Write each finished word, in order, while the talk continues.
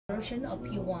version of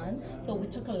P1, so we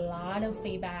took a lot of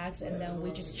feedbacks and then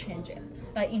we just changed it.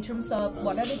 Like in terms of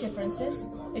what are the differences,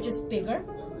 it's just bigger,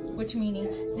 which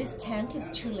meaning this tank is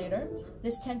 2 liter,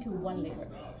 this tank is 1 liter.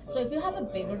 So if you have a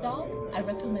bigger dog, I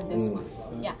recommend this one.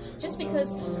 Yeah, just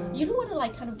because you don't want to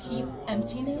like kind of keep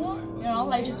emptying it, you know,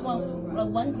 like just one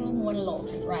groom, one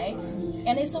load, right?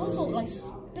 And it's also like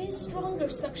bit stronger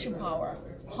suction power.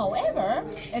 However,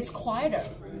 it's quieter.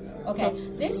 Okay,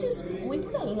 we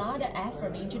put a lot of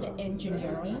effort into the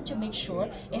engineering to make sure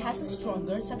it has a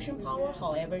stronger suction power,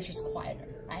 however, it's just quieter,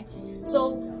 right? So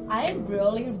I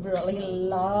really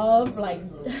love, like,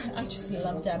 I just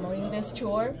love demoing this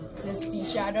tour, this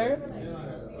de-shatter.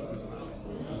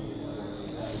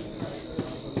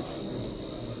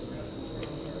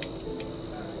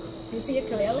 Do you see it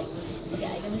clearly? Okay,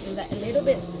 I'm gonna do that a little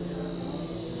bit.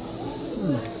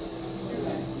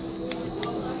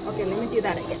 Okay, let me do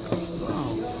that again.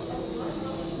 Wow.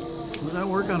 Does that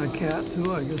work on a cat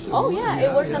too? I guess. Oh yeah,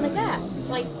 it works on a cat.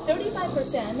 Like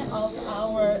 35% of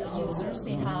our users,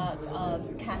 they have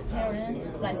cat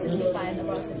parent, like 65,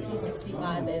 about 60,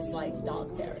 65 is like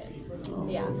dog parent.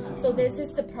 Yeah, so this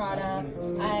is the product.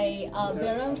 I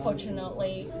very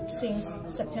unfortunately, since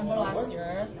September last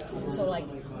year, so like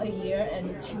a year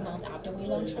and 2 months after we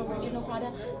launched the original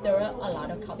product, there are a lot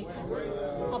of copycats.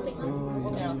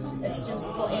 You know, it's just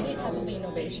for any type of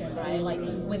innovation, right? Like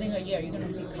within a year, you're gonna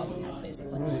see copycats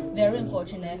basically. Very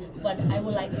unfortunate, but I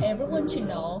would like everyone to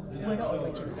know we're the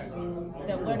original,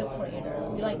 that we're the creator.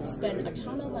 We like spend a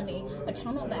ton of money, a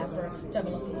ton of effort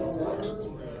developing this product.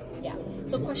 Yeah.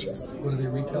 So questions? What do they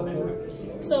retail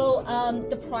for? So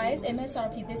the price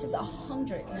MSRP, this is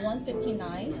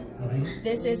 159.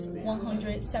 This is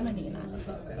 179.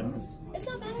 It's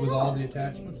not bad at all. With all the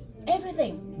attachments?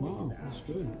 Everything. Wow, that's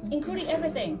good. Including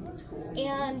everything.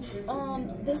 And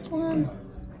this one,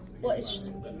 well, it's just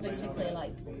basically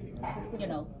like, you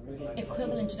know,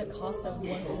 equivalent to the cost of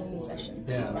one grooming session,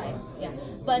 right? Yeah,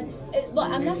 but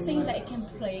I'm not saying that it can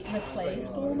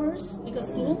replace groomers, because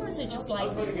groomers are just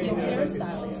like your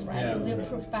hairstylists, right? Yeah. They're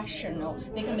professional.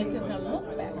 They can make you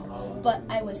look better. But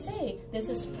I would say this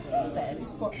is perfect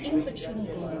for in-between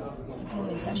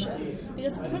grooming session,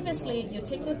 because previously you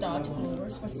take your dog to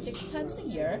groomers for 6 times a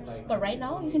year, but right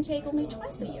now you can take only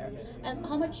twice a year. And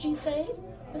how much do you save?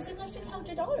 You save like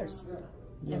 $600.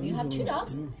 If you have 2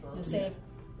 dogs, you save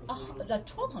like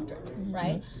 $1,200,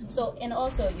 right? So, and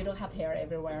also you don't have hair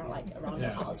everywhere, like around the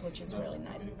house, which is really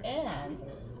nice. And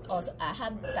also, I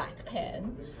have back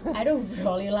pain. I don't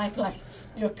really like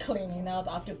you're cleaning up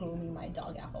after grooming my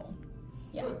dog at home.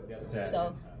 Yeah.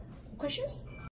 So, questions?